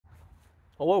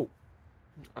Hello,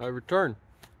 I return.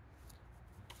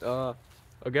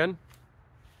 Again,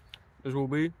 this will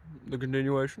be the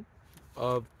continuation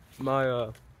of my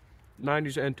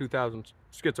 90s and 2000s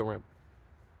schizo ramble.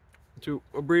 To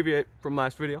abbreviate from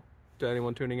last video, to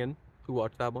anyone tuning in who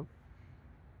watched that one,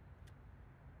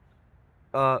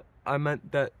 I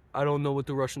meant that I don't know what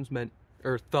the Russians meant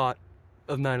or thought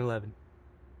of 9/11.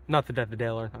 Not the death of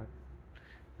Dale Earnhardt.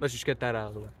 Let's just get that out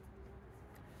of the way.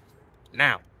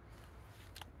 Now,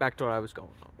 back to what I was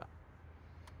going on about.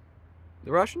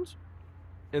 The Russians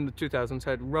in the 2000s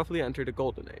had roughly entered a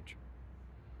golden age.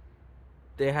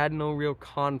 They had no real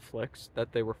conflicts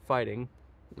that they were fighting,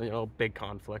 big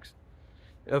conflicts.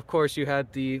 Of course, you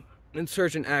had the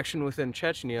insurgent action within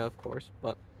Chechnya, of course,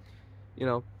 but,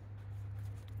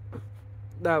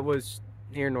 that was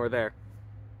here nor there.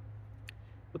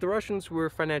 But the Russians were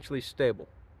financially stable.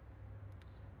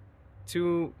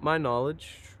 To my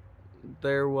knowledge,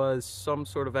 there was some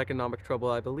sort of economic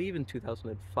trouble, I believe, in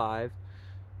 2005,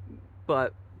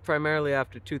 but primarily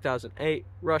after 2008,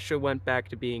 Russia went back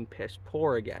to being piss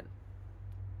poor again.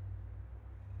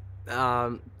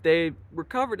 They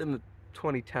recovered in the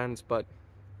 2010s, but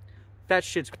that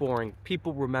shit's boring.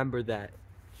 People remember that.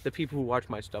 The people who watch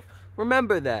my stuff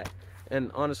remember that.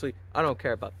 And honestly, I don't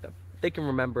care about them. They can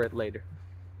remember it later.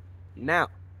 Now,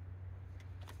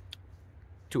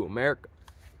 to America.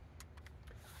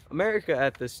 America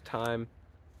at this time,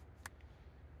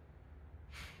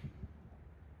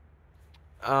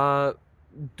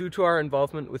 due to our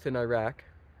involvement within Iraq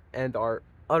and our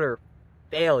utter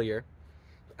failure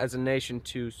as a nation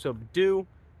to subdue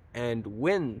and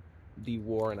win the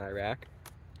war in Iraq,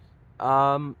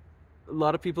 a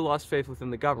lot of people lost faith within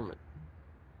the government.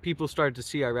 People started to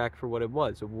see Iraq for what it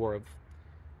was, a war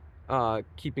of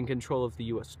keeping control of the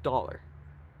US dollar,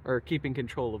 or keeping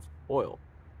control of oil.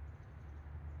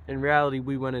 In reality,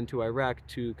 we went into Iraq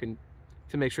to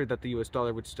make sure that the US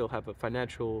dollar would still have a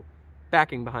financial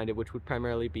backing behind it, which would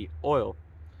primarily be oil,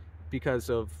 because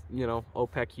of,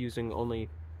 OPEC using only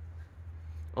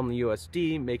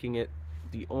USD, making it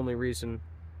the only reason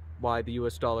why the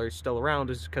US dollar is still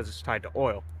around is because it's tied to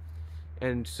oil.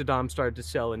 And Saddam started to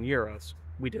sell in euros.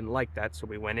 We didn't like that, so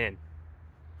we went in.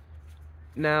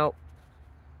 Now,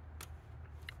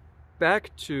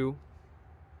 back to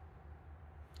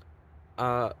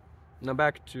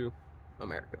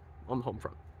America, on the home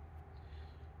front.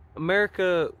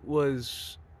 America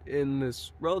was in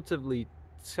this relatively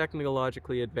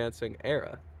technologically advancing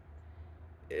era.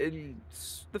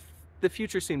 The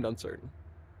future seemed uncertain.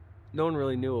 No one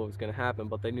really knew what was going to happen,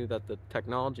 but they knew that the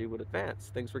technology would advance.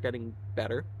 Things were getting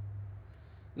better.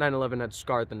 9/11 had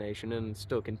scarred the nation and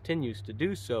still continues to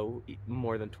do so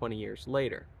more than 20 years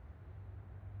later.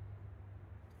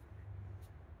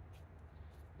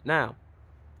 Now,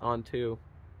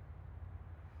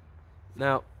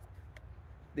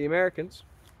 the Americans,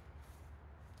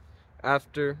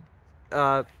 after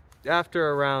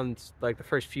around like the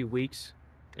first few weeks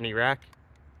in Iraq,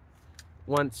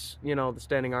 once, the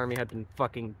standing army had been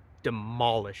fucking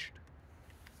demolished,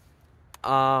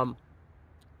 the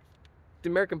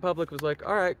American public was like,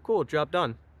 alright, cool, job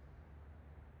done.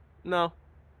 No.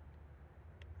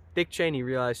 Dick Cheney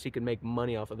realized he could make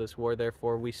money off of this war,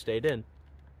 therefore we stayed in.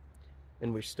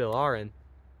 And we still are in.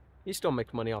 He still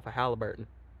makes money off of Halliburton.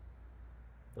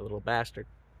 The little bastard.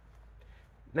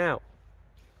 Now,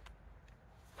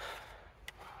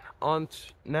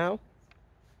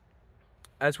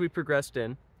 as we progressed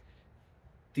in,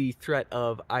 the threat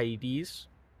of IEDs,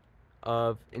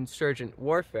 of insurgent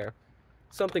warfare,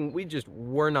 something we just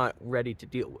were not ready to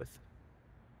deal with.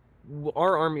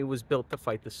 Our army was built to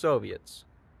fight the Soviets.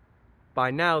 By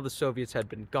now, the Soviets had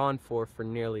been gone for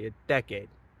nearly a decade.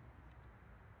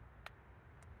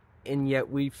 And yet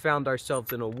we found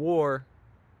ourselves in a war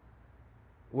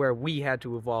where we had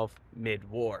to evolve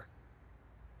mid-war.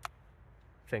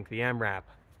 Think the MRAP,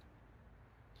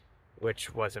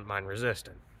 which wasn't mine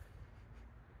resistant.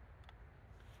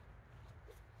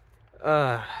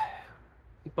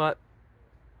 But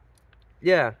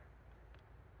yeah,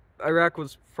 Iraq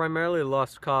was primarily a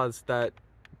lost cause that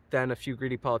then a few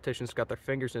greedy politicians got their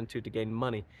fingers into to gain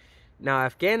money. Now,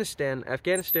 Afghanistan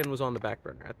was on the back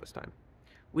burner at this time.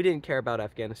 We didn't care about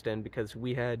Afghanistan because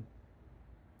we had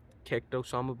kicked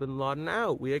Osama bin Laden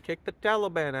out. We had kicked the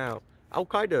Taliban out.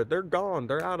 Al-Qaeda, they're gone.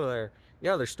 They're out of there.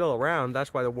 Yeah, they're still around.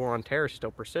 That's why the war on terror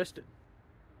still persisted.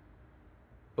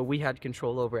 But we had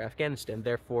control over Afghanistan.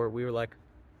 Therefore, we were like,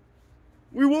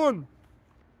 we won.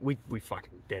 We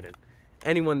fucking didn't.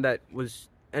 Anyone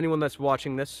that's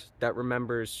watching this that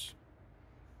remembers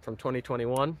from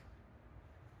 2021,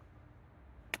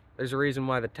 there's a reason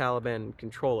why the Taliban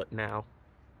control it now.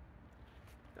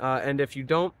 And if you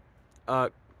don't,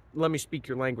 let me speak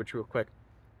your language real quick.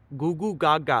 Goo goo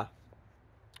gaga.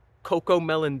 Coco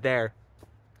melon there.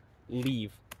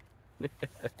 Leave.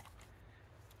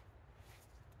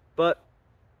 But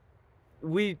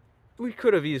we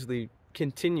could have easily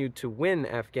continued to win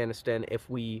Afghanistan if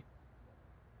we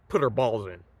put our balls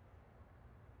in.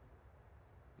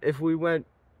 If we went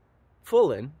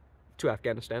full in to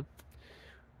Afghanistan,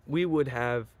 we would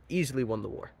have easily won the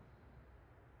war.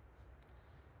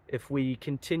 If we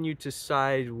continued to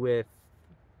side with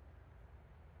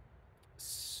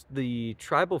the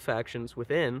tribal factions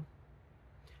within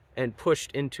and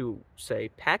pushed into, say,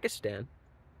 Pakistan,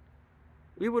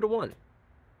 we would have won.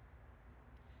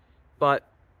 But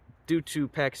due to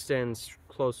Pakistan's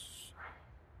close...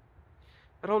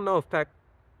 I don't know if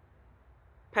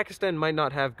Pakistan might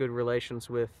not have good relations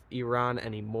with Iran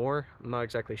anymore. I'm not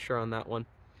exactly sure on that one.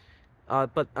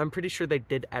 But I'm pretty sure they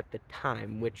did at the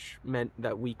time, which meant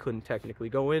that we couldn't technically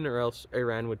go in, or else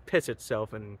Iran would piss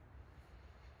itself and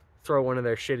throw one of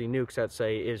their shitty nukes at,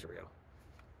 say, Israel.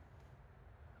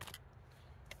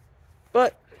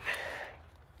 But,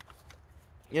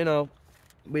 you know,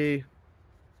 we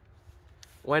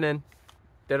went in,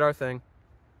 did our thing.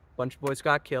 Bunch of boys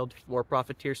got killed. War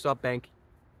profiteers saw bank.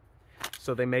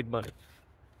 So they made money.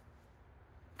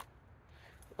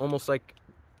 Almost like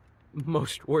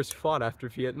most wars fought after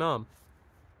Vietnam.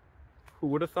 Who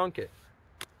would have thunk it?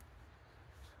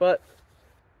 But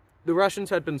the Russians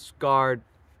had been scarred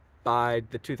by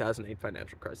the 2008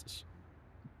 financial crisis.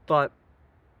 But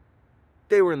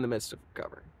they were in the midst of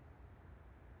recovering.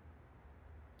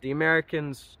 The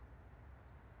Americans,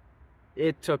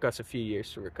 it took us a few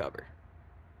years to recover.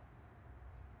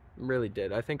 It really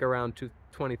did. I think around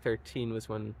 2013 was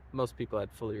when most people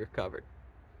had fully recovered,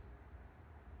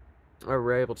 or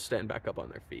were able to stand back up on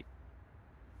their feet.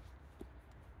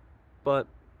 But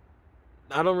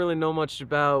I don't really know much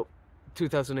about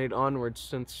 2008 onwards,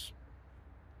 since,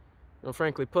 well,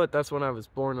 frankly put, that's when I was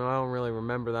born, and I don't really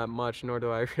remember that much, nor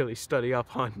do I really study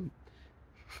up on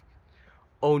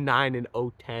 09 and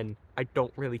 010. I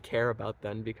don't really care about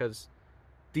them, because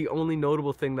the only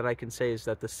notable thing that I can say is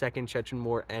that the Second Chechen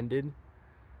War ended,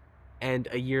 and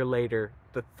a year later,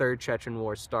 the Third Chechen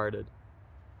War started.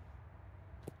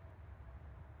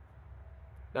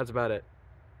 That's about it.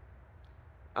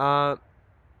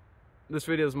 This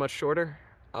video is much shorter.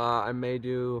 I may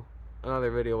do another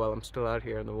video while I'm still out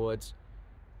here in the woods.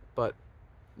 But,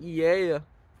 yeah.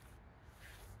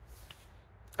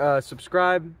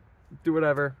 Subscribe. Do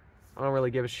whatever. I don't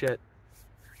really give a shit.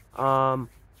 Giggity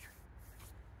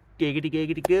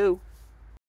giggity goo.